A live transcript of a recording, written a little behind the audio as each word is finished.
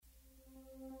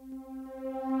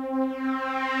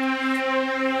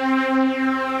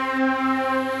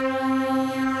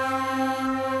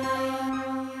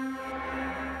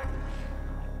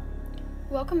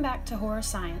Welcome back to Horror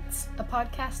Science, a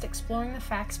podcast exploring the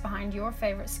facts behind your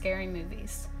favorite scary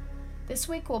movies. This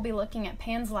week we'll be looking at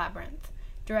Pan's Labyrinth,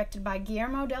 directed by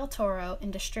Guillermo del Toro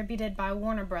and distributed by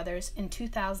Warner Brothers in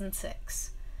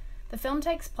 2006. The film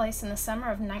takes place in the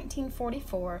summer of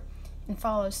 1944 and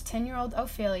follows 10-year-old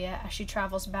Ophelia as she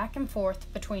travels back and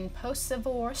forth between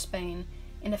post-Civil War Spain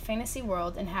and a fantasy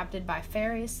world inhabited by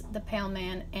fairies, the Pale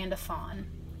Man, and a faun.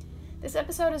 This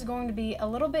episode is going to be a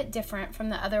little bit different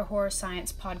from the other Horror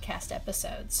Science podcast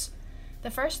episodes. The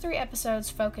first 3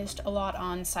 episodes focused a lot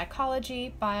on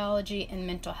psychology, biology, and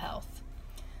mental health.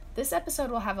 This episode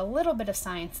will have a little bit of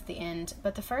science at the end,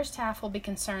 but the first half will be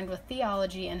concerned with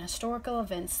theology and historical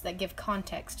events that give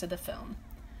context to the film.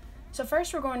 So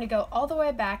first we're going to go all the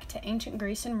way back to ancient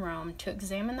Greece and Rome to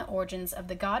examine the origins of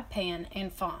the god Pan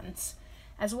and fauns,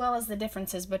 as well as the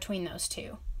differences between those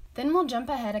two. Then we'll jump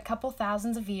ahead a couple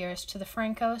thousands of years to the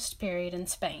Francoist period in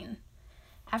Spain.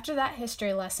 After that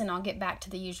history lesson, I'll get back to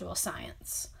the usual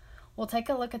science. We'll take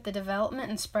a look at the development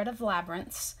and spread of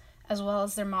labyrinths, as well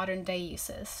as their modern-day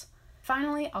uses.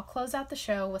 Finally, I'll close out the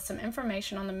show with some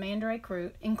information on the mandrake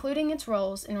root, including its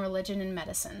roles in religion and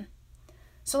medicine.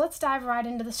 So let's dive right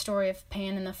into the story of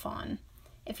Pan and the Faun.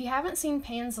 If you haven't seen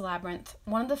Pan's Labyrinth,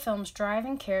 one of the film's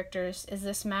driving characters is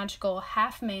this magical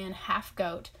half-man,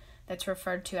 half-goat that's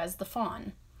referred to as the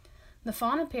faun. The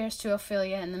faun appears to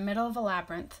Ophelia in the middle of a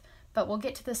labyrinth, but we'll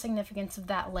get to the significance of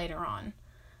that later on.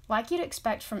 Like you'd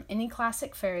expect from any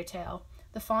classic fairy tale,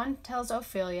 the faun tells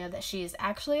Ophelia that she is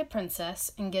actually a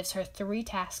princess and gives her 3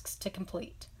 tasks to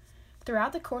complete.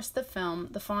 Throughout the course of the film,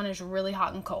 the faun is really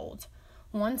hot and cold.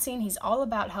 One scene he's all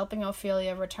about helping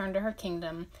Ophelia return to her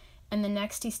kingdom, and the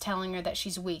next he's telling her that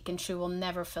she's weak and she will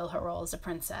never fill her role as a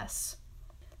princess.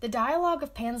 The dialogue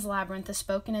of Pan's Labyrinth is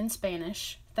spoken in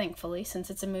Spanish, thankfully, since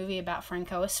it's a movie about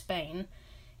Francoist Spain,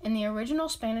 and the original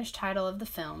Spanish title of the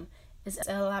film is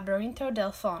El Labyrinto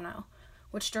del Fauno,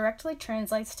 which directly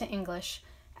translates to English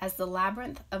as the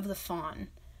Labyrinth of the Faun.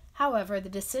 However, the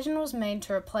decision was made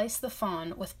to replace the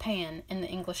faun with Pan in the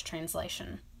English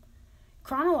translation.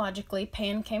 Chronologically,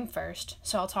 Pan came first,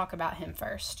 so I'll talk about him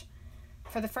first.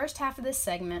 For the first half of this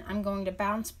segment, I'm going to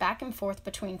bounce back and forth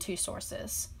between 2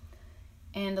 sources.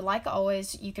 And like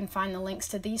always, you can find the links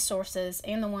to these sources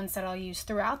and the ones that I'll use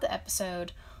throughout the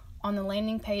episode on the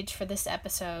landing page for this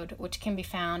episode, which can be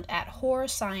found at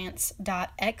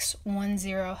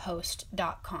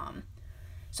horrorscience.x10host.com.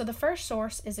 So the first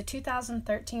source is a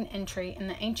 2013 entry in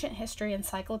the Ancient History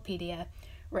Encyclopedia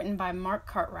written by Mark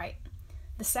Cartwright.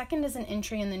 The second is an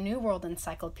entry in the New World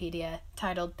Encyclopedia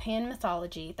titled Pan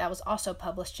Mythology that was also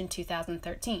published in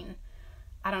 2013.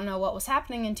 I don't know what was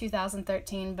happening in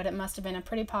 2013, but it must have been a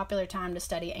pretty popular time to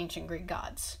study ancient Greek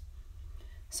gods.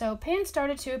 So Pan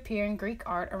started to appear in Greek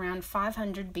art around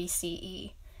 500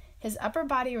 BCE. His upper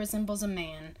body resembles a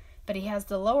man, but he has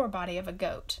the lower body of a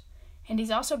goat, and he's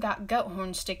also got goat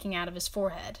horns sticking out of his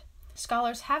forehead.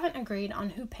 Scholars haven't agreed on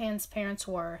who Pan's parents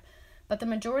were, but the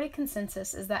majority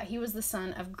consensus is that he was the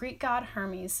son of Greek god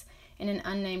Hermes and an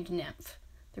unnamed nymph.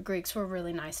 The Greeks were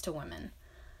really nice to women.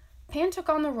 Pan took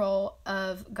on the role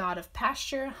of god of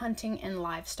pasture, hunting, and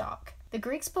livestock. The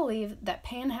Greeks believed that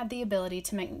Pan had the ability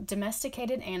to make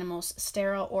domesticated animals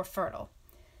sterile or fertile.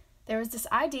 There was this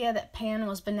idea that Pan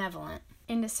was benevolent,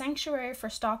 and a sanctuary for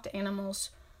stocked animals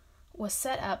was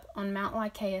set up on Mount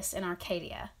Lycaeus in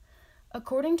Arcadia.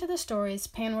 According to the stories,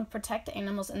 Pan would protect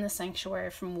animals in the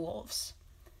sanctuary from wolves.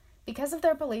 Because of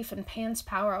their belief in Pan's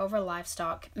power over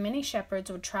livestock, many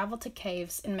shepherds would travel to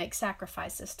caves and make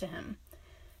sacrifices to him.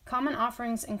 Common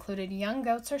offerings included young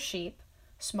goats or sheep,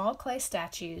 small clay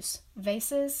statues,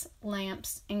 vases,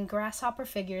 lamps, and grasshopper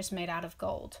figures made out of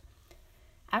gold.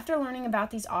 After learning about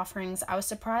these offerings, I was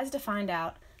surprised to find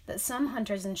out that some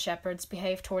hunters and shepherds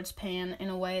behaved towards Pan in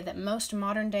a way that most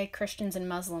modern-day Christians and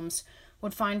Muslims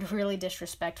would find really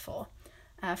disrespectful.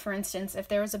 For instance, if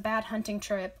there was a bad hunting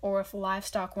trip or if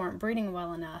livestock weren't breeding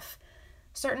well enough,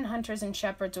 certain hunters and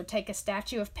shepherds would take a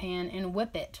statue of Pan and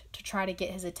whip it to try to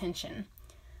get his attention.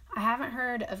 I haven't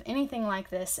heard of anything like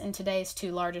this in today's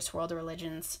 2 largest world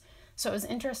religions, so it was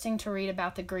interesting to read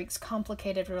about the Greeks'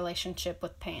 complicated relationship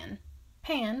with Pan.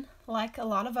 Pan, like a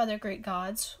lot of other Greek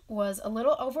gods, was a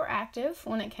little overactive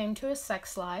when it came to his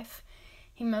sex life.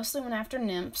 He mostly went after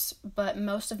nymphs, but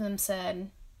most of them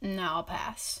said, "No, I'll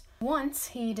pass." Once,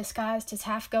 he disguised his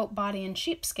half-goat body in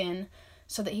sheepskin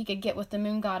so that he could get with the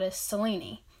moon goddess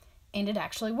Selene, and it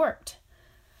actually worked.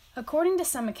 According to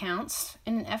some accounts,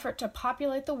 in an effort to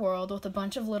populate the world with a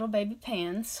bunch of little baby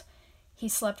Pans, he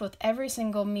slept with every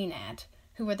single Maenad,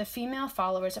 who were the female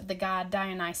followers of the god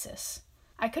Dionysus.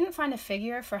 I couldn't find a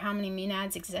figure for how many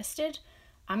Maenads existed.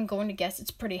 I'm going to guess it's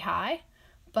pretty high,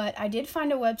 but I did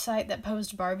find a website that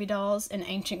posed Barbie dolls in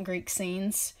ancient Greek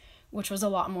scenes, which was a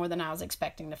lot more than I was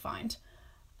expecting to find.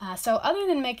 So other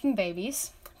than making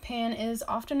babies, Pan is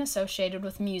often associated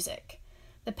with music.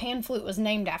 The pan flute was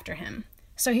named after him.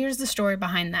 So here's the story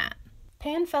behind that.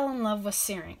 Pan fell in love with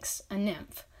Syrinx, a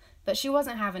nymph, but she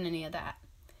wasn't having any of that.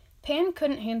 Pan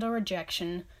couldn't handle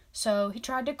rejection, so he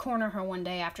tried to corner her one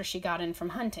day after she got in from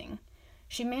hunting.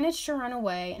 She managed to run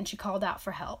away, and she called out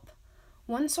for help.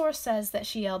 One source says that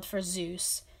she yelled for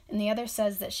Zeus, and the other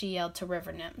says that she yelled to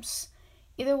river nymphs.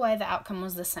 Either way, the outcome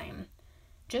was the same.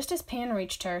 Just as Pan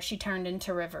reached her, she turned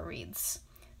into river reeds.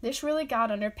 This really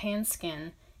got under Pan's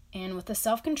skin, and with the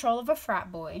self-control of a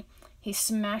frat boy, he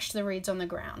smashed the reeds on the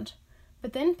ground.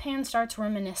 But then Pan starts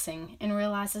reminiscing and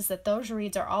realizes that those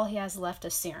reeds are all he has left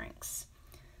of Syrinx.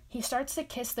 He starts to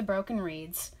kiss the broken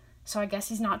reeds, so I guess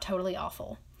he's not totally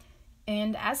awful.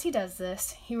 And as he does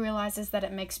this, he realizes that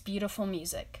it makes beautiful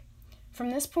music.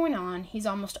 From this point on, he's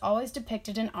almost always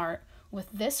depicted in art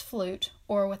with this flute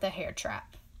or with a hair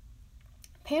trap.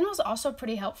 Pan was also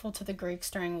pretty helpful to the Greeks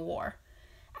during war.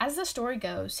 As the story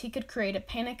goes, he could create a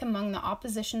panic among the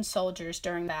opposition soldiers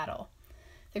during battle.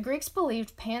 The Greeks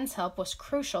believed Pan's help was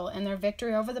crucial in their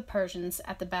victory over the Persians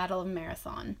at the Battle of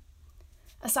Marathon.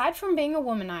 Aside from being a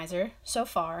womanizer, so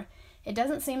far, it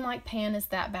doesn't seem like Pan is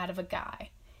that bad of a guy.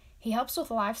 He helps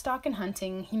with livestock and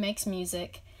hunting, he makes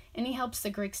music, and he helps the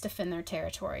Greeks defend their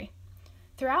territory.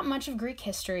 Throughout much of Greek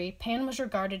history, Pan was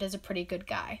regarded as a pretty good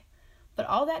guy. But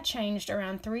all that changed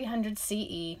around 300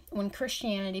 CE when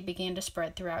Christianity began to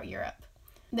spread throughout Europe.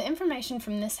 The information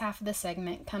from this half of the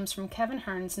segment comes from Kevin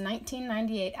Hearn's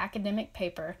 1998 academic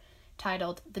paper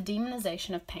titled The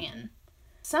Demonization of Pan.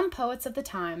 Some poets of the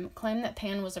time claimed that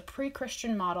Pan was a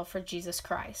pre-Christian model for Jesus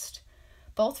Christ.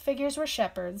 Both figures were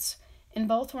shepherds, and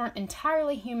both weren't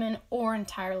entirely human or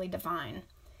entirely divine.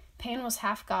 Pan was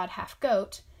half god, half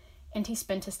goat, and he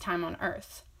spent his time on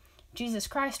earth. Jesus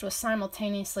Christ was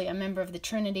simultaneously a member of the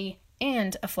Trinity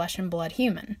and a flesh and blood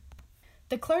human.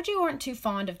 The clergy weren't too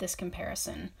fond of this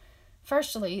comparison.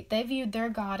 Firstly, they viewed their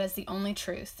God as the only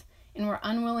truth, and were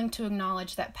unwilling to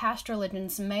acknowledge that past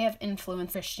religions may have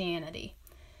influenced Christianity.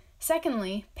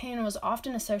 Secondly, Pan was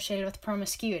often associated with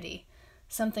promiscuity,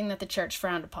 something that the church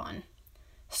frowned upon.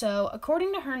 So,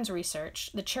 according to Hearn's research,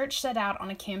 the church set out on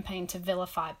a campaign to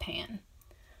vilify Pan.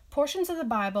 Portions of the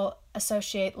Bible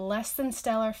associate less than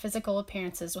stellar physical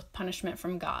appearances with punishment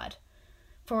from God.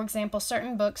 For example,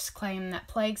 certain books claim that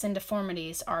plagues and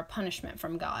deformities are a punishment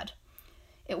from God.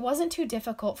 It wasn't too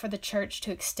difficult for the church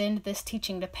to extend this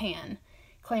teaching to Pan,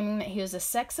 claiming that he was a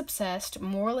sex-obsessed,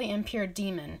 morally impure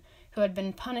demon who had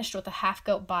been punished with a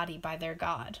half-goat body by their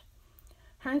God.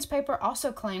 Hearn's paper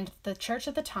also claimed that the church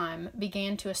at the time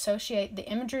began to associate the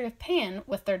imagery of Pan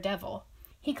with their devil.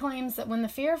 He claims that when the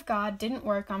fear of God didn't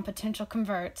work on potential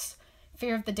converts,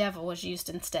 fear of the devil was used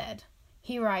instead.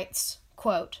 He writes,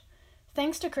 quote,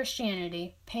 "Thanks to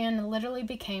Christianity, Pan literally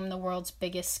became the world's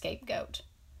biggest scapegoat."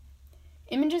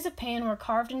 Images of Pan were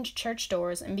carved into church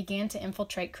doors and began to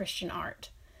infiltrate Christian art.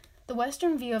 The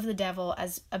Western view of the devil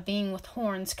as a being with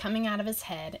horns coming out of his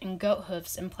head and goat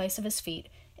hoofs in place of his feet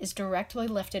is directly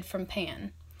lifted from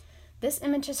Pan. This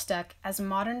image has stuck, as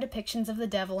modern depictions of the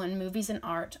devil in movies and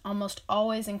art almost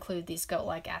always include these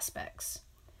goat-like aspects.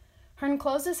 Hearn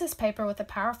closes his paper with a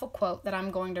powerful quote that I'm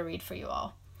going to read for you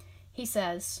all. He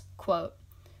says, quote,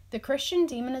 "The Christian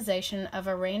demonization of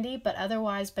a randy but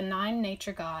otherwise benign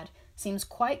nature god seems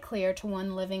quite clear to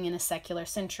one living in a secular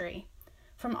century.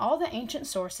 From all the ancient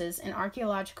sources and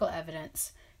archaeological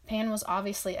evidence, Pan was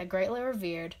obviously a greatly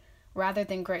revered, rather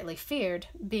than greatly feared,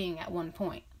 being at one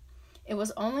point. It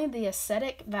was only the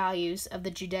ascetic values of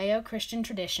the Judeo-Christian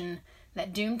tradition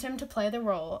that doomed him to play the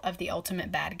role of the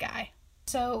ultimate bad guy."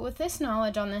 So, with this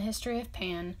knowledge on the history of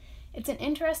Pan, it's an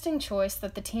interesting choice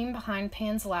that the team behind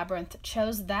Pan's Labyrinth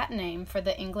chose that name for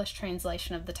the English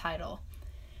translation of the title.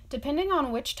 Depending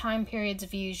on which time period's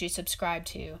views you subscribe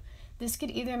to, this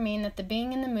could either mean that the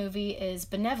being in the movie is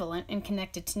benevolent and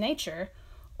connected to nature,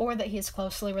 or that he is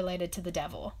closely related to the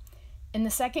devil. In the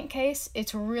second case,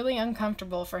 it's really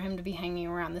uncomfortable for him to be hanging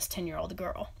around this 10-year-old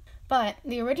girl. But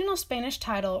the original Spanish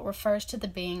title refers to the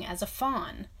being as a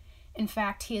faun. In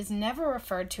fact, he is never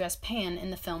referred to as Pan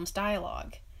in the film's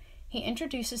dialogue. He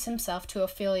introduces himself to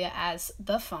Ophelia as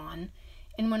the faun,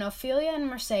 and when Ophelia and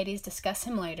Mercedes discuss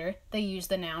him later, they use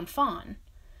the noun faun.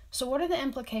 So what are the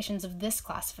implications of this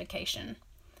classification?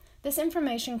 This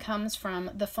information comes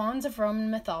from The Fauns of Roman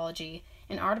Mythology,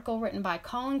 an article written by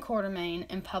Colin Quartermain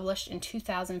and published in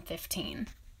 2015.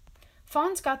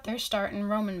 Fauns got their start in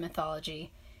Roman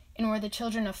mythology, and were the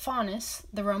children of Faunus,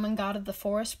 the Roman god of the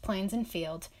forest, plains, and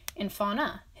field, and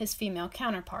Fauna, his female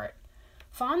counterpart.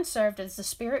 Fauns served as the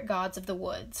spirit gods of the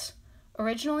woods.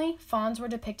 Originally, fauns were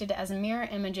depicted as mirror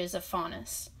images of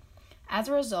Faunus. As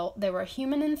a result, they were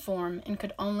human in form and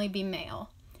could only be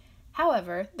male.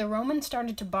 However, the Romans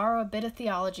started to borrow a bit of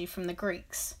theology from the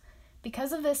Greeks.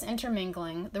 Because of this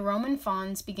intermingling, the Roman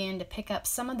fauns began to pick up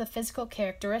some of the physical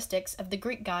characteristics of the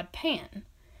Greek god Pan.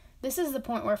 This is the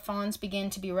point where fauns began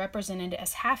to be represented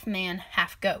as half man,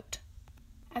 half goat.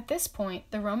 At this point,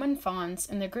 the Roman fauns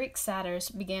and the Greek satyrs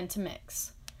began to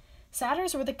mix.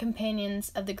 Satyrs were the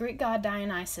companions of the Greek god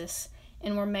Dionysus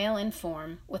and were male in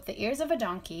form, with the ears of a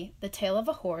donkey, the tail of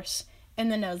a horse,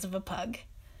 and the nose of a pug.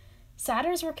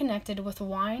 Satyrs were connected with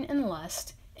wine and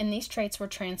lust, and these traits were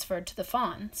transferred to the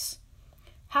fauns.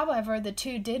 However, the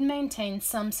two did maintain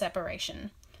some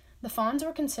separation. The fauns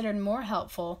were considered more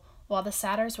helpful, while the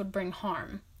satyrs would bring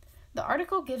harm. The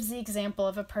article gives the example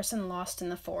of a person lost in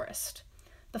the forest.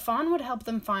 The faun would help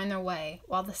them find their way,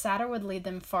 while the satyr would lead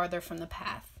them farther from the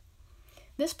path.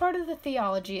 This part of the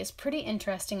theology is pretty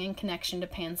interesting in connection to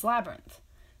Pan's Labyrinth.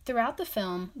 Throughout the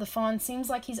film, the faun seems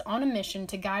like he's on a mission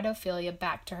to guide Ophelia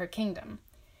back to her kingdom.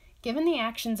 Given the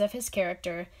actions of his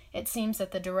character, it seems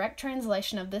that the direct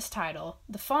translation of this title,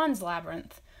 The Faun's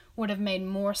Labyrinth, would have made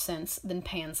more sense than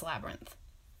Pan's Labyrinth.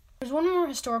 There's one more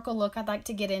historical look I'd like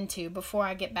to get into before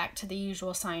I get back to the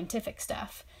usual scientific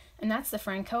stuff, and that's the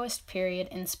Francoist period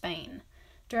in Spain.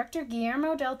 Director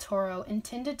Guillermo del Toro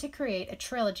intended to create a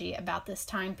trilogy about this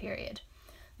time period.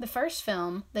 The first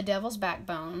film, The Devil's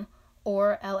Backbone,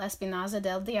 or El Espinazo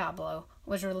del Diablo,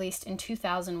 was released in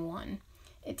 2001.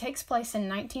 It takes place in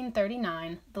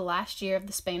 1939, the last year of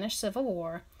the Spanish Civil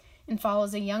War, and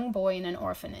follows a young boy in an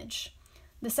orphanage.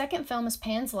 The second film is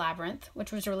Pan's Labyrinth,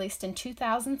 which was released in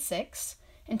 2006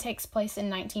 and takes place in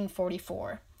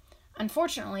 1944.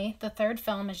 Unfortunately, the third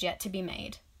film is yet to be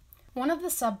made. One of the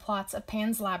subplots of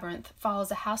Pan's Labyrinth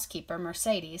follows a housekeeper,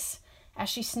 Mercedes, as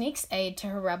she sneaks aid to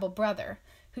her rebel brother,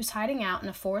 who's hiding out in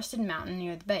a forested mountain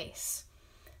near the base.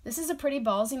 This is a pretty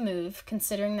ballsy move,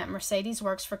 considering that Mercedes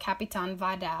works for Capitan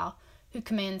Vidal, who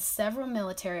commands several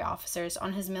military officers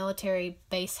on his military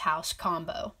base house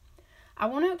combo. I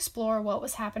want to explore what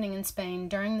was happening in Spain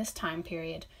during this time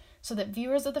period so that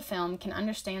viewers of the film can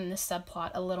understand this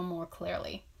subplot a little more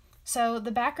clearly. So,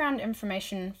 the background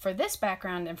information for this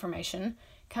background information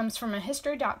comes from a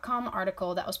History.com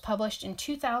article that was published in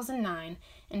 2009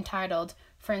 entitled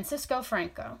Francisco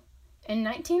Franco. In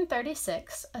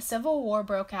 1936, a civil war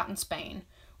broke out in Spain,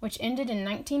 which ended in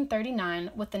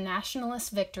 1939 with the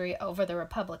nationalist victory over the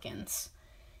Republicans.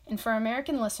 And for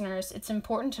American listeners, it's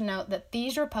important to note that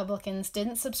these Republicans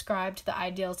didn't subscribe to the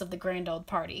ideals of the Grand Old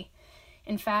Party.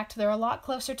 In fact, they're a lot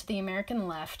closer to the American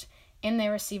left, and they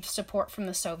received support from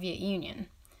the Soviet Union.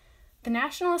 The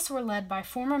Nationalists were led by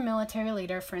former military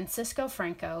leader Francisco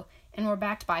Franco and were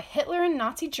backed by Hitler in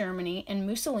Nazi Germany and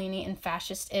Mussolini in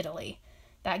fascist Italy.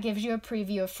 That gives you a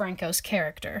preview of Franco's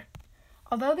character.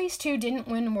 Although these two didn't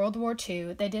win World War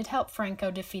II, they did help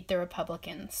Franco defeat the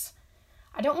Republicans.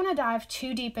 I don't want to dive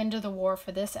too deep into the war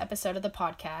for this episode of the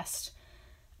podcast,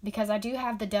 because I do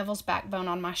have The Devil's Backbone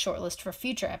on my shortlist for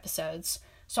future episodes,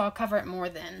 so I'll cover it more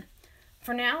then.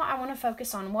 For now, I want to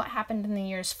focus on what happened in the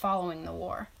years following the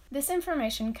war. This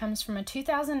information comes from a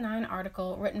 2009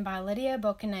 article written by Lydia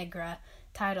Bocanegra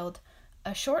titled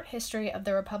A Short History of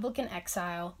the Republican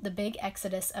Exile, The Big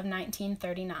Exodus of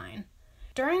 1939.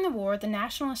 During the war, the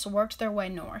Nationalists worked their way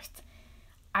north,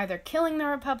 either killing the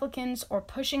Republicans or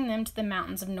pushing them to the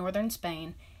mountains of northern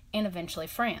Spain and eventually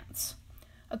France.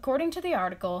 According to the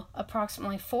article,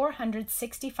 approximately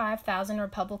 465,000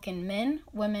 Republican men,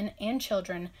 women, and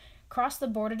children crossed the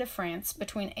border to France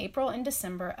between April and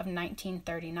December of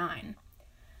 1939.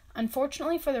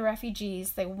 Unfortunately for the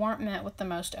refugees, they weren't met with the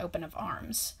most open of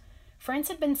arms. France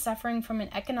had been suffering from an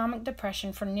economic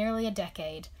depression for nearly a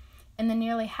decade, and the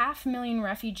nearly 500,000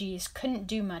 refugees couldn't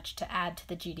do much to add to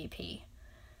the GDP.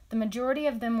 The majority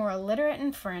of them were illiterate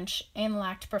in French and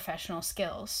lacked professional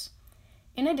skills.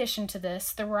 In addition to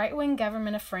this, the right-wing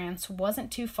government of France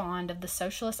wasn't too fond of the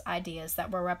socialist ideas that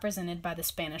were represented by the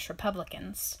Spanish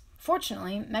Republicans.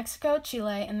 Fortunately, Mexico,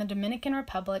 Chile, and the Dominican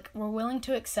Republic were willing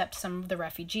to accept some of the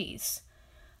refugees.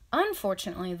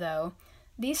 Unfortunately, though,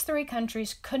 these three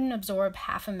countries couldn't absorb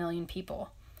 500,000 people,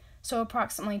 so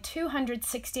approximately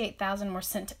 268,000 were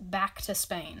sent back to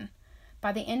Spain.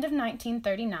 By the end of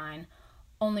 1939,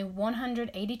 only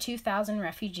 182,000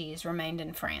 refugees remained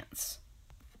in France.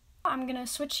 I'm going to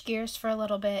switch gears for a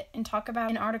little bit and talk about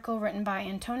an article written by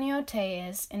Antonio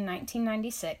Tellez in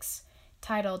 1996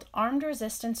 titled Armed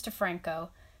Resistance to Franco,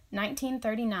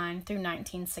 1939 through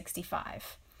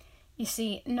 1965. You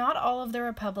see, not all of the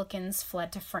Republicans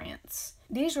fled to France.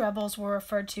 These rebels were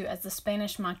referred to as the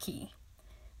Spanish Maquis.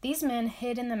 These men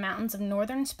hid in the mountains of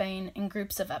northern Spain in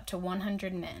groups of up to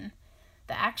 100 men.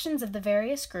 The actions of the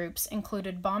various groups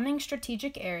included bombing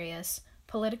strategic areas,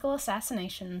 political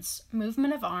assassinations,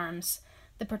 movement of arms,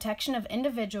 the protection of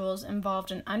individuals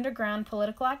involved in underground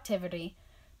political activity,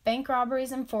 bank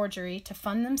robberies and forgery to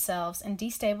fund themselves and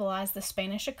destabilize the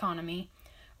Spanish economy,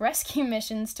 rescue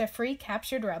missions to free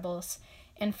captured rebels,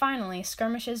 and finally,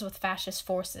 skirmishes with fascist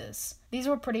forces. These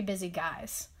were pretty busy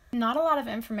guys. Not a lot of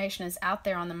information is out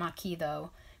there on the Maquis,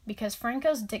 though, because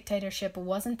Franco's dictatorship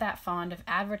wasn't that fond of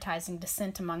advertising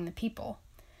dissent among the people.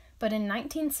 But in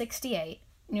 1968,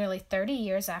 nearly 30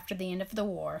 years after the end of the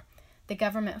war, the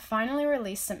government finally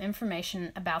released some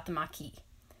information about the Maquis.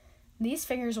 These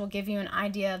figures will give you an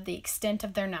idea of the extent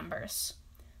of their numbers.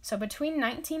 So between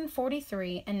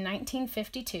 1943 and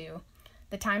 1952,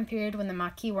 the time period when the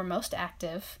Maquis were most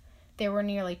active, there were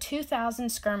nearly 2,000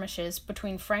 skirmishes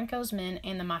between Franco's men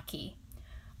and the Maquis.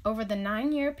 Over the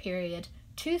 9-year period,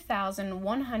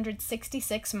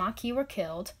 2,166 Maquis were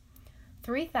killed,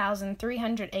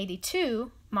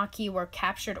 3,382 Maquis were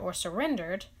captured or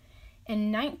surrendered,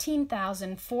 and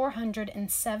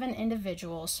 19,407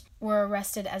 individuals were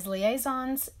arrested as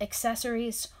liaisons,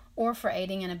 accessories, or for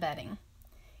aiding and abetting.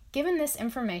 Given this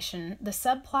information, the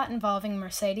subplot involving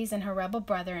Mercedes and her rebel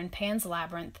brother in Pan's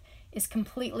Labyrinth is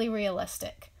completely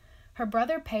realistic. Her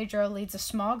brother Pedro leads a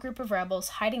small group of rebels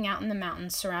hiding out in the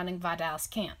mountains surrounding Vidal's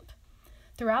camp.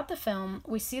 Throughout the film,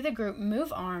 we see the group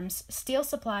move arms, steal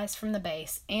supplies from the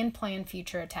base, and plan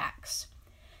future attacks.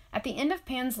 At the end of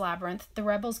Pan's Labyrinth, the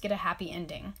rebels get a happy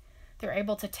ending. They're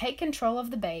able to take control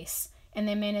of the base, and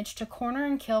they manage to corner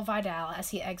and kill Vidal as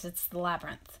he exits the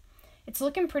labyrinth. It's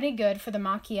looking pretty good for the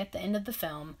Maquis at the end of the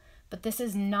film, but this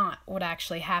is not what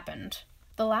actually happened.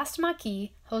 The last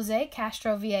Maquis, Jose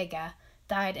Castro Viega,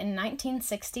 died in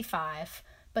 1965,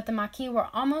 but the Maquis were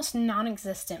almost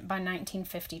non-existent by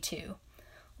 1952.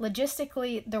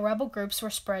 Logistically, the rebel groups were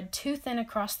spread too thin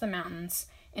across the mountains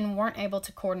and weren't able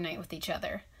to coordinate with each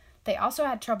other. They also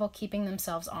had trouble keeping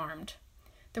themselves armed.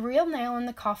 The real nail in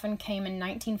the coffin came in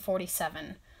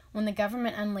 1947, when the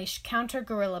government unleashed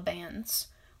counter-guerrilla bands,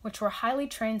 which were highly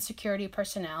trained security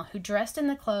personnel who dressed in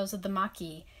the clothes of the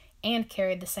Maquis and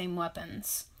carried the same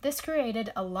weapons. This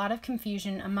created a lot of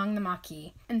confusion among the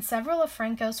Maquis, and several of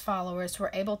Franco's followers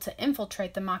were able to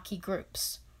infiltrate the Maquis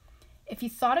groups. If you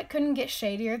thought it couldn't get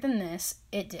shadier than this,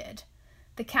 it did.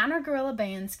 The counter-guerrilla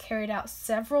bands carried out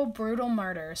several brutal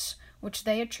murders, which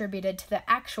they attributed to the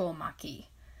actual Maquis.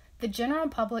 The general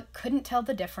public couldn't tell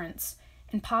the difference,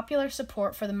 and popular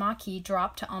support for the Maquis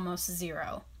dropped to almost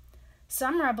zero.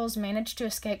 Some rebels managed to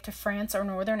escape to France or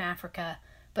northern Africa,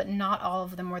 but not all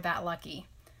of them were that lucky.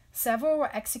 Several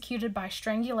were executed by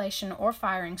strangulation or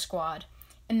firing squad,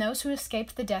 and those who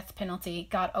escaped the death penalty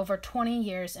got over 20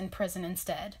 years in prison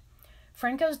instead.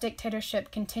 Franco's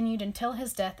dictatorship continued until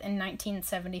his death in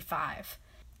 1975.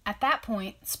 At that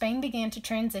point, Spain began to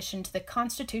transition to the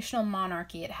constitutional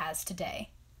monarchy it has today.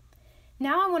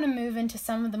 Now I want to move into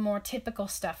some of the more typical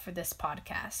stuff for this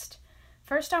podcast.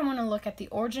 First, I want to look at the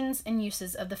origins and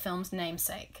uses of the film's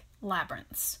namesake,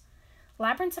 labyrinths.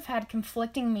 Labyrinths have had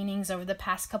conflicting meanings over the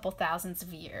past couple thousands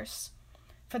of years.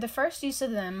 For the first use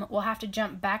of them, we'll have to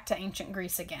jump back to ancient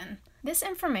Greece again. This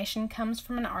information comes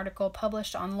from an article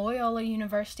published on Loyola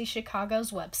University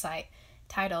Chicago's website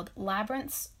titled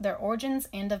Labyrinths, Their Origins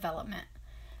and Development.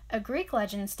 A Greek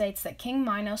legend states that King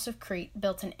Minos of Crete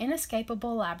built an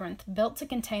inescapable labyrinth built to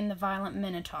contain the violent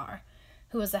Minotaur,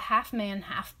 who was a half-man,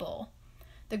 half-bull.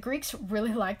 The Greeks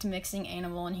really liked mixing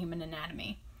animal and human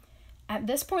anatomy. At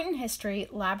this point in history,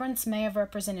 labyrinths may have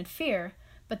represented fear,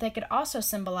 but they could also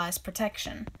symbolize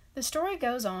protection. The story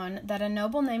goes on that a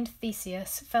noble named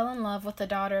Theseus fell in love with the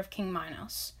daughter of King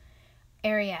Minos,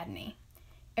 Ariadne.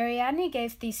 Ariadne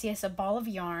gave Theseus a ball of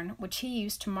yarn, which he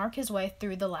used to mark his way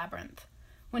through the labyrinth.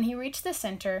 When he reached the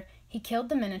center, he killed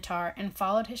the Minotaur and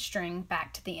followed his string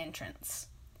back to the entrance.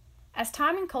 As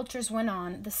time and cultures went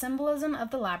on, the symbolism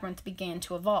of the labyrinth began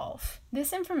to evolve.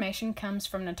 This information comes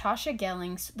from Natasha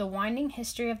Gelling's The Winding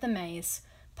History of the Maze,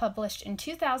 published in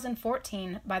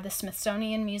 2014 by the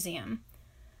Smithsonian Museum.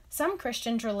 Some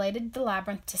Christians related the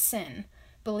labyrinth to sin,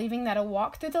 believing that a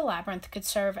walk through the labyrinth could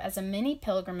serve as a mini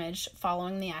pilgrimage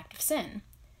following the act of sin.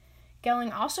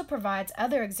 Gelling also provides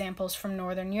other examples from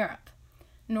Northern Europe.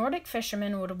 Nordic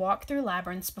fishermen would walk through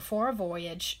labyrinths before a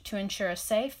voyage to ensure a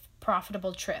safe,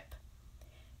 profitable trip.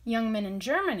 Young men in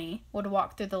Germany would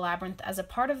walk through the labyrinth as a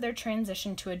part of their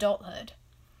transition to adulthood.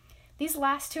 These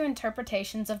last two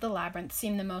interpretations of the labyrinth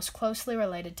seem the most closely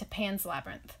related to Pan's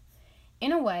Labyrinth.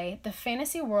 In a way, the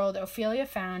fantasy world Ophelia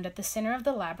found at the center of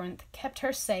the labyrinth kept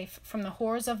her safe from the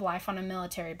horrors of life on a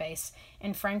military base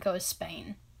in Francoist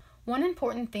Spain. One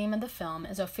important theme of the film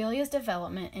is Ophelia's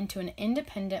development into an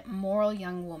independent, moral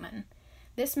young woman.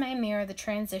 This may mirror the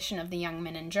transition of the young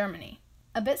men in Germany.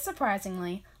 A bit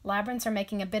surprisingly, labyrinths are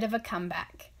making a bit of a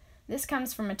comeback. This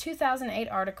comes from a 2008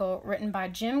 article written by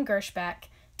Jim Gershback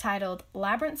titled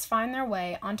 "Labyrinths Find Their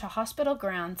Way Onto Hospital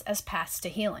Grounds as Paths to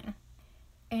Healing."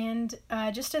 And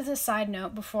just as a side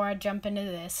note before I jump into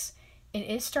this, it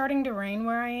is starting to rain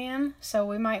where I am, so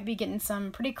we might be getting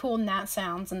some pretty cool gnat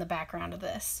sounds in the background of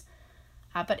this.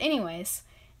 But anyways,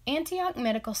 Antioch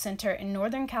Medical Center in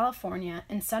Northern California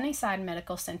and Sunnyside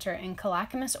Medical Center in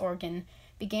Clackamas, Oregon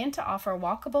began to offer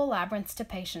walkable labyrinths to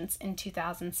patients in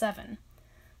 2007.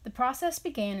 The process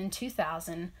began in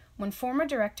 2000 when former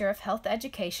Director of Health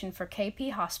Education for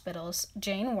KP Hospitals,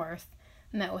 Jane Worth,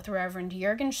 met with Reverend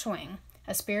Jürgen Schwing,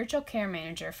 a spiritual care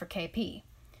manager for KP.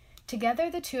 Together,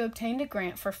 the two obtained a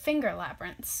grant for finger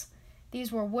labyrinths.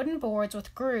 These were wooden boards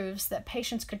with grooves that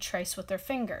patients could trace with their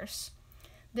fingers.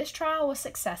 This trial was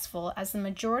successful as the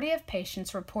majority of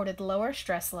patients reported lower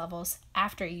stress levels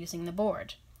after using the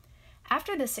board.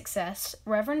 After this success,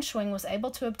 Reverend Schwing was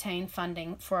able to obtain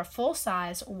funding for a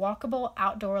full-size, walkable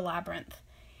outdoor labyrinth.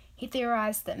 He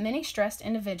theorized that many stressed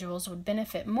individuals would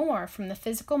benefit more from the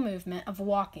physical movement of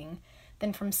walking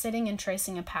than from sitting and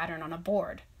tracing a pattern on a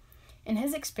board. In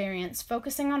his experience,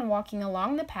 focusing on walking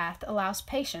along the path allows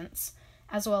patients,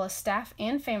 as well as staff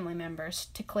and family members,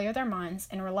 to clear their minds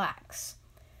and relax.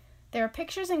 There are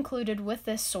pictures included with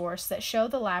this source that show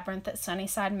the labyrinth at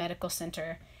Sunnyside Medical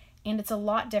Center, and it's a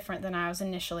lot different than I was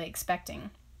initially expecting.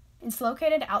 It's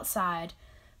located outside,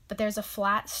 but there's a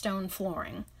flat stone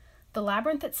flooring. The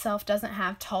labyrinth itself doesn't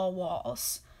have tall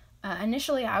walls.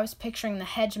 Initially, I was picturing the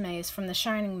hedge maze from the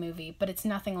Shining movie, but it's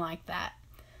nothing like that.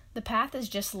 The path is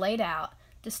just laid out,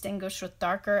 distinguished with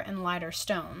darker and lighter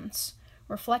stones.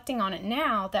 Reflecting on it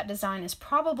now, that design is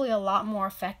probably a lot more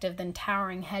effective than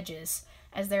towering hedges,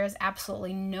 as there is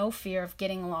absolutely no fear of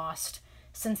getting lost,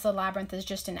 since the labyrinth is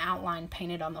just an outline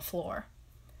painted on the floor.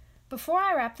 Before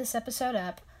I wrap this episode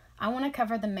up, I want to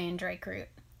cover the mandrake root.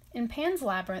 In Pan's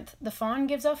Labyrinth, the faun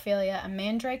gives Ophelia a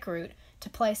mandrake root to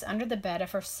place under the bed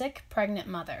of her sick, pregnant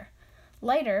mother.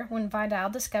 Later, when Vidal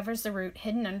discovers the root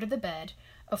hidden under the bed,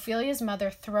 Ophelia's mother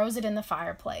throws it in the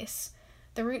fireplace.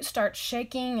 The root starts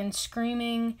shaking and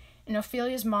screaming, and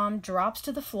Ophelia's mom drops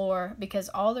to the floor because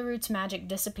all the root's magic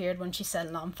disappeared when she set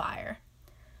it on fire.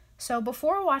 So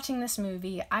before watching this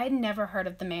movie, I had never heard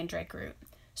of the mandrake root,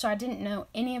 so I didn't know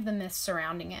any of the myths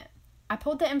surrounding it. I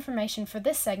pulled the information for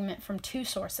this segment from two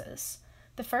sources.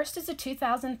 The first is a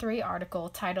 2003 article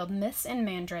titled Myths and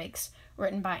Mandrakes,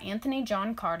 written by Anthony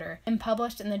John Carter and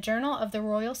published in the Journal of the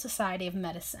Royal Society of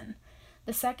Medicine.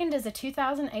 The second is a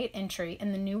 2008 entry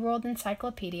in the New World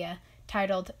Encyclopedia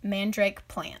titled Mandrake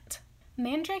Plant.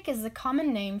 Mandrake is the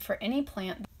common name for any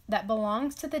plant that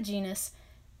belongs to the genus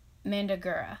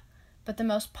Mandagura, but the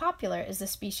most popular is the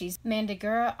species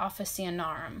Mandagura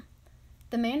officinarum.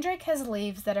 The mandrake has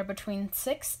leaves that are between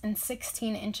 6 and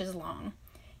 16 inches long.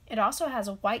 It also has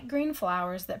white-green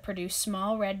flowers that produce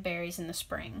small red berries in the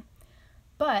spring.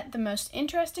 But the most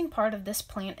interesting part of this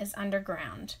plant is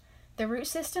underground. The root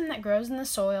system that grows in the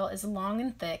soil is long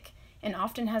and thick and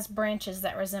often has branches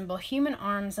that resemble human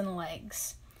arms and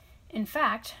legs. In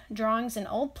fact, drawings in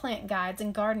old plant guides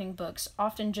and gardening books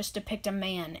often just depict a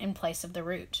man in place of the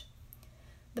root.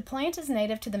 The plant is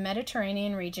native to the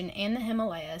Mediterranean region and the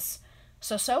Himalayas,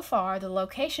 so far the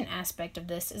location aspect of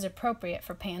this is appropriate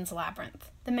for Pan's Labyrinth.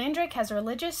 The mandrake has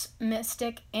religious,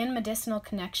 mystic, and medicinal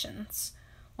connections.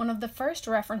 One of the first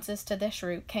references to this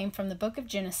root came from the book of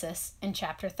Genesis in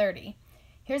chapter 30.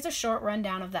 Here's a short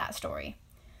rundown of that story.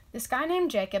 This guy named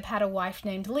Jacob had a wife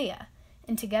named Leah,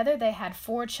 and together they had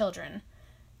 4 children.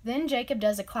 Then Jacob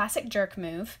does a classic jerk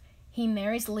move. He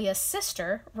marries Leah's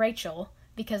sister, Rachel,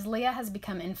 because Leah has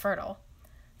become infertile.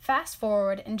 Fast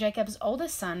forward, and Jacob's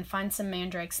oldest son finds some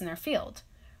mandrakes in their field.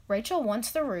 Rachel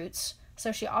wants the roots,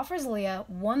 so she offers Leah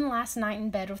one last night in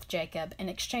bed with Jacob in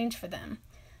exchange for them.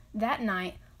 That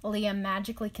night, Leah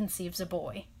magically conceives a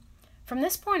boy. From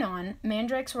this point on,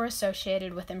 mandrakes were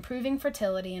associated with improving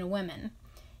fertility in women.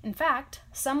 In fact,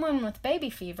 someone with baby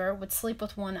fever would sleep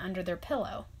with one under their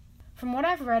pillow. From what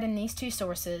I've read in these two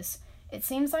sources, it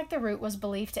seems like the root was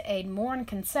believed to aid more in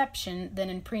conception than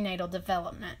in prenatal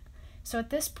development. So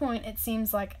at this point, it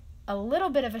seems like a little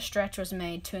bit of a stretch was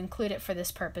made to include it for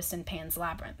this purpose in Pan's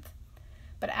Labyrinth.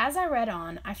 But as I read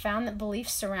on, I found that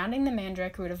beliefs surrounding the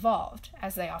mandrake root evolved,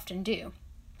 as they often do.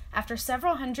 After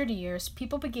several hundred years,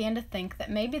 people began to think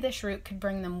that maybe this root could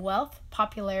bring them wealth,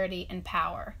 popularity, and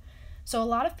power. So a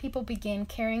lot of people began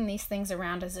carrying these things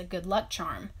around as a good luck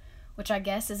charm, which I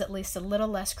guess is at least a little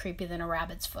less creepy than a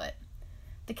rabbit's foot.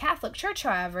 The Catholic Church,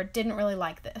 however, didn't really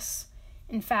like this.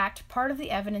 In fact, part of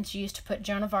the evidence used to put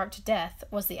Joan of Arc to death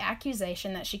was the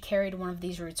accusation that she carried one of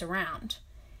these roots around.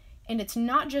 And it's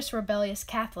not just rebellious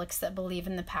Catholics that believe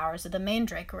in the powers of the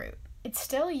mandrake root. It's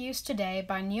still used today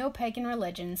by neo-pagan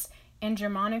religions and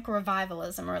Germanic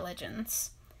revivalism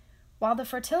religions. While the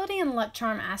fertility and luck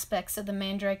charm aspects of the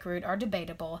mandrake root are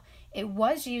debatable, it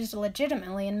was used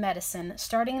legitimately in medicine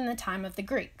starting in the time of the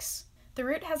Greeks. The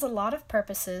root has a lot of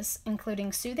purposes,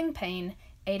 including soothing pain,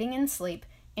 aiding in sleep,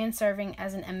 and serving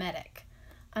as an emetic.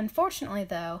 Unfortunately,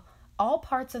 though, all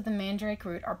parts of the mandrake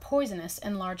root are poisonous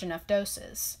in large enough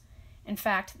doses. In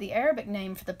fact, the Arabic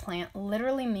name for the plant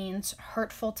literally means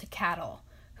hurtful to cattle,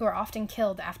 who are often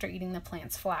killed after eating the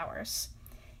plant's flowers.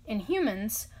 In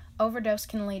humans, overdose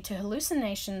can lead to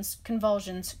hallucinations,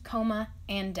 convulsions, coma,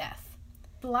 and death.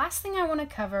 The last thing I want to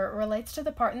cover relates to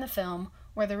the part in the film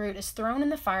where the root is thrown in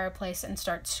the fireplace and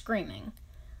starts screaming.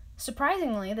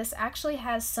 Surprisingly, this actually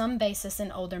has some basis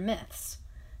in older myths.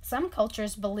 Some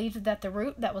cultures believed that the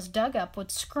root that was dug up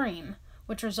would scream,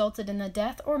 which resulted in the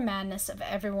death or madness of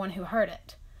everyone who heard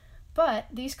it. But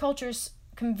these cultures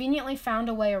conveniently found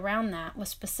a way around that with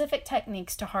specific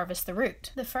techniques to harvest the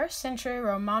root. The 1st century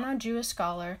Romano-Jewish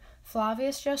scholar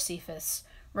Flavius Josephus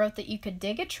wrote that you could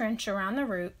dig a trench around the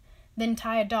root, then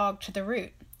tie a dog to the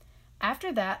root.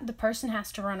 After that, the person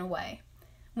has to run away.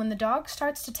 When the dog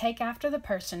starts to take after the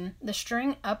person, the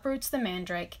string uproots the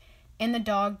mandrake, and the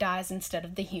dog dies instead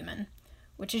of the human,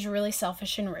 which is really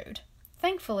selfish and rude.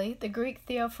 Thankfully, the Greek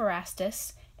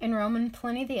Theophrastus and Roman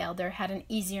Pliny the Elder had an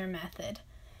easier method.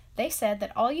 They said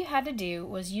that all you had to do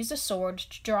was use a sword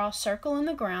to draw a circle in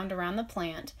the ground around the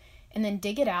plant and then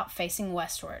dig it out facing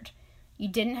westward. You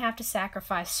didn't have to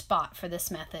sacrifice Spot for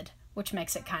this method, which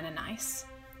makes it kind of nice.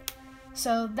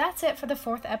 So that's it for the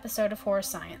 4th episode of Horror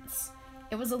Science.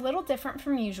 It was a little different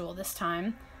from usual this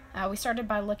time. We started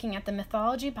by looking at the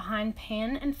mythology behind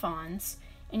Pan and fauns,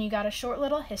 and you got a short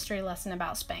little history lesson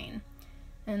about Spain.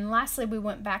 And lastly, we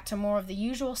went back to more of the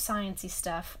usual sciencey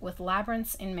stuff with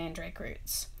labyrinths and mandrake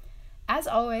roots. As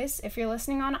always, if you're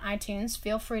listening on iTunes,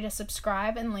 feel free to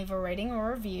subscribe and leave a rating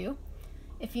or review.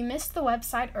 If you missed the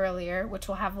website earlier, which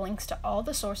will have links to all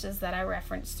the sources that I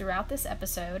referenced throughout this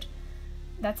episode,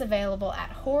 that's available at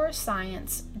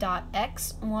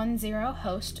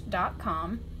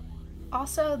horrorscience.x10host.com.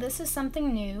 Also, this is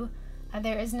something new.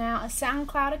 There is now a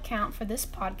SoundCloud account for this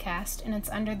podcast, and it's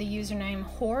under the username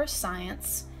Horror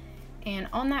Science. And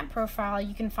on that profile,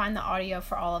 you can find the audio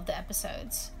for all of the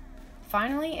episodes.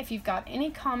 Finally, if you've got any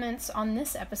comments on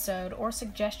this episode or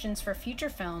suggestions for future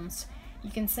films, you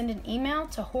can send an email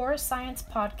to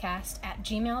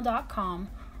horrorsciencepodcast@gmail.com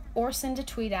or send a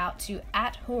tweet out to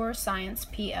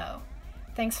 @horrorsciencepo.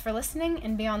 Thanks for listening,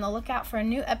 and be on the lookout for a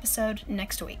new episode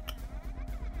next week.